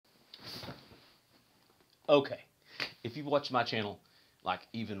Okay, if you've watched my channel like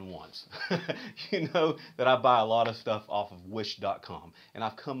even once, you know that I buy a lot of stuff off of wish.com, and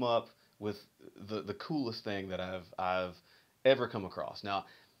I've come up with the coolest thing that I've ever come across. Now,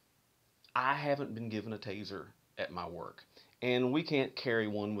 I haven't been given a taser at my work, and we can't carry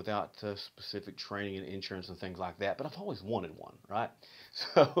one without specific training and insurance and things like that. But I've always wanted one, right?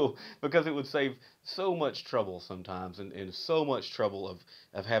 So because it would save so much trouble sometimes, and so much trouble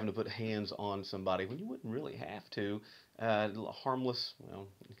of having to put hands on somebody when you wouldn't really have to. Harmless, well,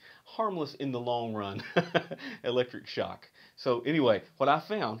 harmless in the long run, electric shock. So anyway, what I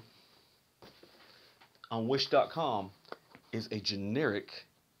found on Wish.com is a generic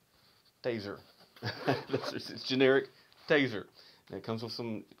taser. It's generic taser. And it comes with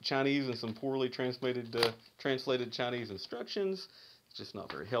some Chinese and some poorly translated Chinese instructions. It's just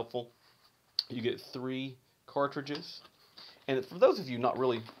not very helpful. You get 3 cartridges. And for those of you not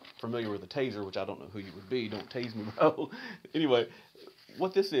really familiar with a taser, which I don't know who you would be, don't tase me, bro. Anyway,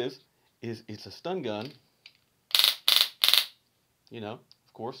 what this is it's a stun gun. You know,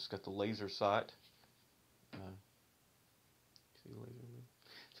 of course, it's got the laser sight. See the laser?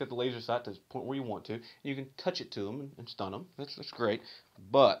 It's got the laser sight to point where you want to. You can touch it to them and stun them. That's great.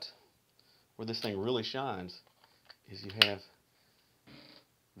 But where this thing really shines is you have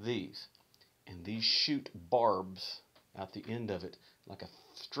these. And these shoot barbs out the end of it like a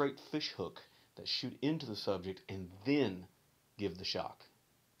straight fish hook that shoot into the subject and then give the shock.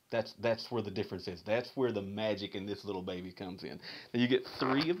 That's where the difference is. That's where the magic in this little baby comes in. Now you get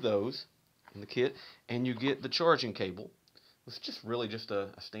 3 of those in the kit, and you get the charging cable. It's just really just a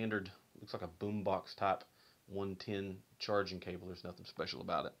standard, looks like a boombox type 110 charging cable. There's nothing special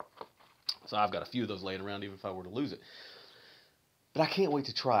about it. So I've got a few of those laying around even if I were to lose it. But I can't wait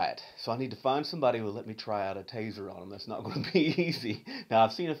to try it. So I need to find somebody who will let me try out a taser on them. That's not going to be easy. Now,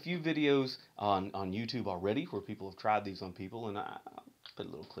 I've seen a few videos on YouTube already where people have tried these on people, and I'll put a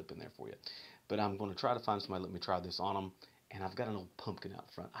little clip in there for you. But I'm going to try to find somebody to let me try this on them. And I've got an old pumpkin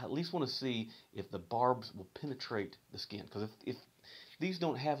out front. I at least want to see if the barbs will penetrate the skin. Because if these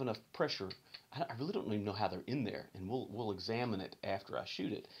don't have enough pressure, I really don't even know how they're in there. And we'll examine it after I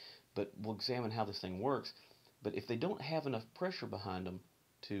shoot it. But we'll examine how this thing works. But if they don't have enough pressure behind them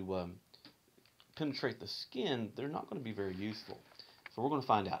to penetrate the skin, they're not going to be very useful. So we're going to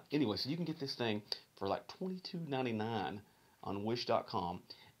find out. Anyway, so you can get this thing for like $22.99 on Wish.com.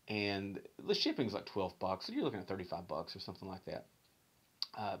 And the shipping's like $12, so you're looking at $35 or something like that.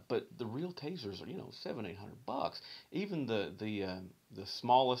 But the real tasers are, you know, $700-800. Even the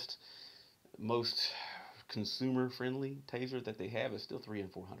smallest, most consumer-friendly taser that they have is still $300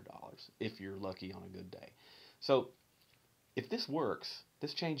 and $400 if you're lucky on a good day. So if this works,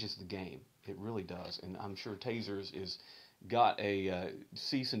 this changes the game. It really does. And I'm sure Tasers is got a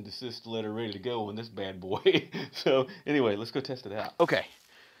cease and desist letter ready to go on this bad boy. So anyway, let's go test it out. Okay,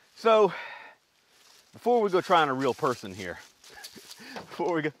 so before we go trying a real person here,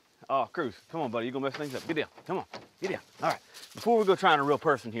 before we go, oh, Cruz, come on, buddy, you're gonna mess things up. Get down, come on, get down. All right, before we go trying a real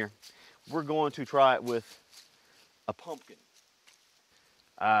person here, we're going to try it with a pumpkin.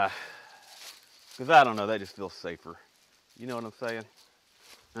 Because I don't know, that just feels safer. You know what I'm saying?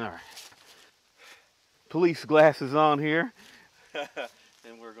 All right. Police glasses on here.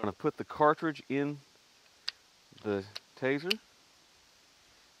 And we're going to put the cartridge in the taser.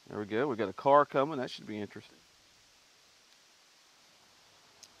 There we go. We got a car coming. That should be interesting.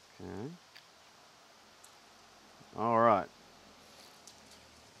 Okay. All right.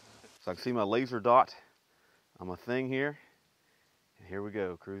 So I can see my laser dot on my thing here. And here we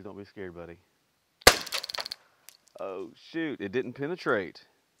go. Cruz, don't be scared, buddy. Oh, shoot. It didn't penetrate.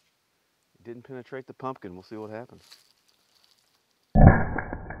 It didn't penetrate the pumpkin. We'll see what happens.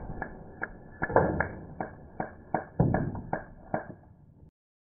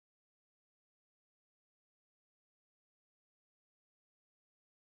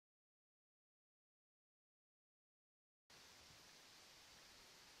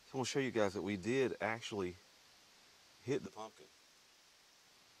 So I'm going to show you guys that we did actually hit the pumpkin.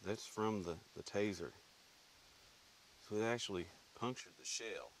 That's from the taser. So it actually punctured the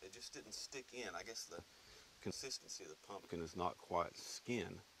shell. It just didn't stick in. I guess the consistency of the pumpkin is not quite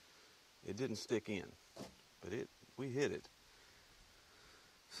skin. It didn't stick in, but we hit it.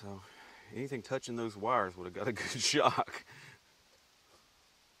 So anything touching those wires would have got a good shock.